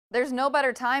There's no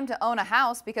better time to own a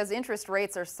house because interest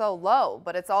rates are so low,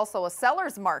 but it's also a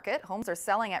seller's market. Homes are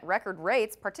selling at record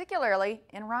rates, particularly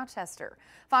in Rochester.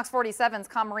 Fox 47's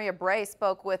Kamaria Bray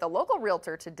spoke with a local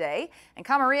realtor today. And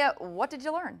Kamaria, what did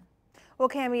you learn? Well,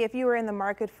 Cami, if you were in the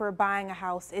market for buying a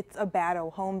house, it's a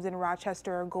battle. Homes in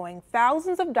Rochester are going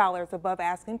thousands of dollars above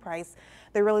asking price.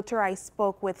 The realtor I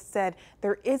spoke with said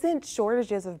there isn't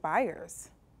shortages of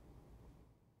buyers.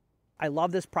 I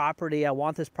love this property. I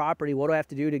want this property. What do I have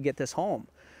to do to get this home?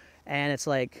 And it's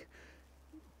like,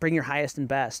 bring your highest and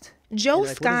best. Joe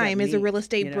Like, Skyme is a real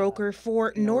estate broker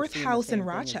for we're North seeing the House same in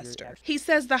thing as Rochester. He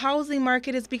says the housing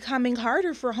market is becoming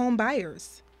harder for home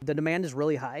buyers. The demand is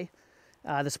really high.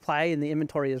 The supply and the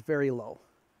inventory is very low,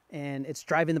 and it's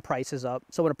driving the prices up.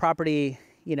 So when a property,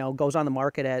 goes on the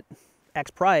market at X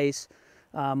price,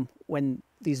 when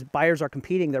these buyers are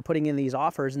competing, they're putting in these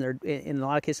offers, and they're in a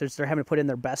lot of cases they're having to put in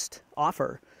their best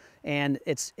offer, and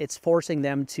it's forcing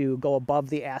them to go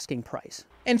above the asking price.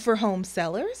 And for home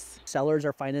sellers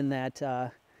are finding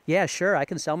that, yeah, sure, I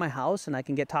can sell my house and I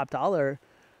can get top dollar,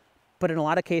 but in a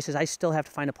lot of cases I still have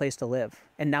to find a place to live.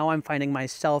 And now I'm finding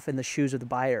myself in the shoes of the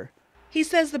buyer. He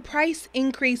says the price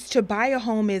increase to buy a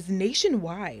home is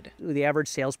nationwide. The average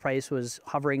sales price was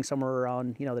hovering somewhere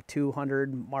around, the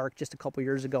 200 mark just a couple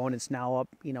years ago, and it's now up,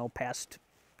 past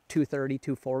 230,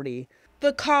 240.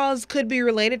 The cause could be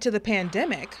related to the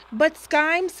pandemic, but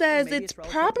Skyme says it's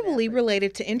probably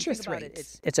related to interest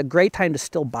rates. It's a great time to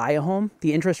still buy a home.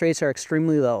 The interest rates are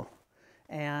extremely low,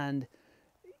 and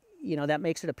that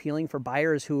makes it appealing for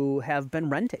buyers who have been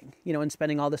renting, and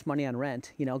spending all this money on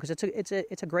rent, because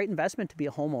it's a great investment to be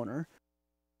a homeowner.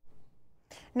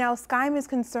 Now, Skyme is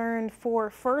concerned for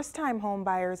first-time home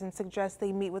buyers and suggests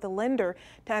they meet with a lender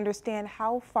to understand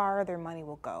how far their money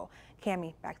will go.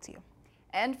 Cami, back to you.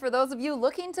 And for those of you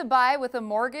looking to buy with a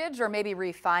mortgage or maybe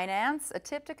refinance, a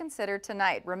tip to consider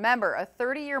tonight. Remember, a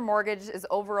 30-year mortgage is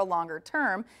over a longer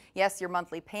term. Yes, your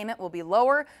monthly payment will be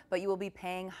lower, but you will be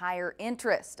paying higher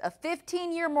interest. A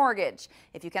 15-year mortgage,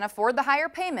 if you can afford the higher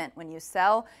payment, when you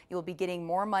sell, you will be getting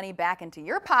more money back into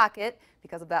your pocket.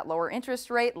 Because of that lower interest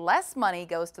rate, less money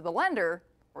goes to the lender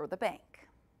or the bank.